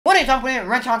is up with it?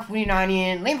 Red Talk 49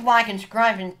 here. Leave a like and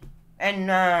subscribe and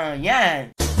yeah.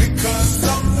 Because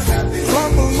I'm happy.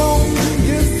 Clap along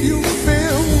if you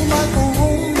feel like a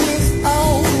room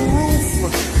without a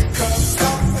roof. Because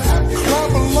I'm happy.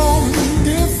 Clap along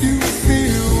if you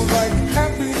feel like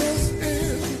happiness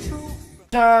is the truth.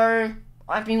 So,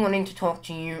 I've been wanting to talk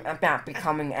to you about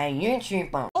becoming a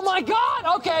YouTuber. Oh my god!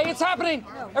 Okay, it's happening!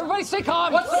 Everybody stay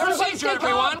calm! What's the procedure,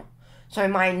 everyone? So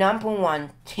my #1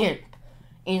 tip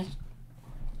is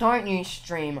don't use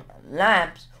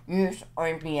Streamlabs, use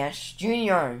OBS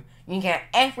Studio. You get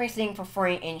everything for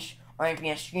free in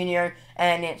OBS Studio,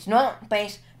 and it's not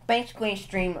basically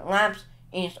Streamlabs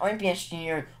is OBS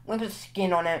Studio with a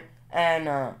skin on it,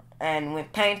 and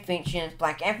with paid features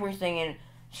like everything in.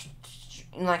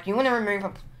 Like, you want to remove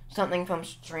something from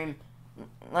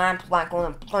Streamlabs, like all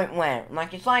the bloatware.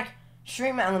 Like, it's like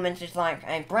Stream Elements is like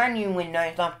a brand new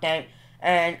Windows update,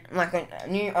 and like a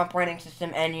new operating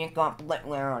system, and you've got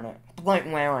bloatware on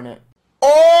it.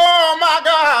 Oh my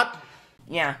god!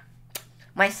 Yeah.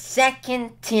 My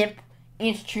second tip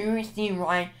is choose the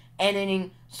right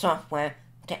editing software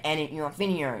to edit your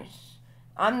videos.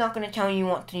 I'm not going to tell you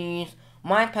what to use.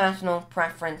 My personal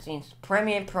preference is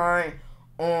Premiere Pro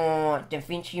or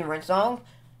DaVinci Resolve.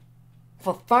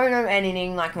 For photo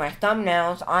editing, like my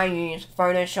thumbnails, I use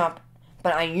Photoshop,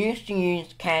 but I used to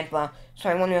use Canva.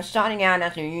 So when you're starting out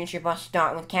as a YouTuber,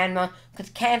 start with Canva,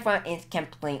 because Canva is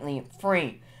completely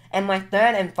free. And my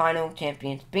third and final tip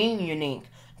is be unique.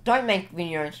 Don't make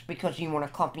videos because you want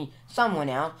to copy someone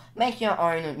else. Make your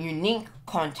own unique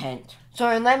content.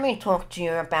 So let me talk to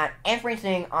you about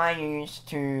everything I use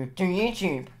to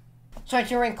YouTube. So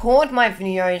to record my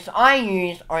videos, I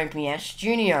use OBS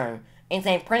Studio. It's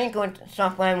a pretty good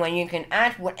software where you can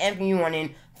add whatever you want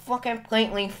in for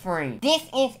completely free. This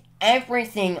is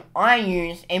everything I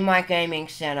use in my gaming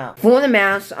setup. For the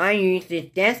mouse, I use this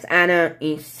Death Adder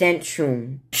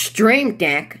Essential. Stream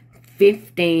Deck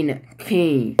 15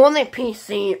 key. For the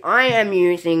PC, I am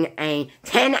using a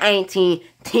 1080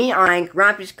 Ti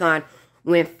graphics card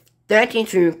with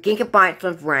 32 gigabytes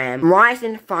of RAM,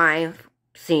 Ryzen 5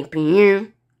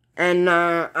 CPU, and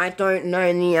I don't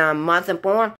know the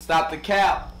motherboard. Stop the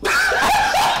cap.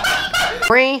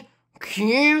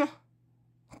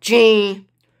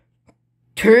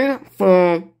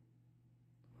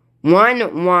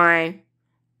 3QG241Y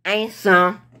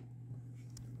Acer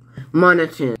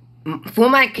monitor. For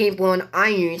my keyboard, I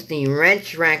use the Red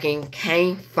Dragon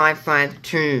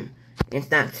K552. If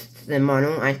that's the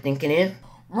model, I think it is.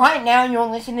 Right now, you're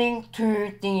listening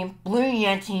to the Blue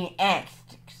Yeti X.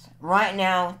 Right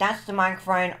now, that's the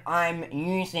microphone I'm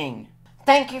using.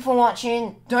 Thank you for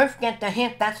watching. Don't forget to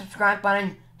hit that subscribe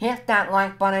button, hit that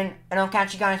like button, and I'll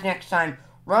catch you guys next time.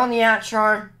 Roll the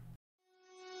outro.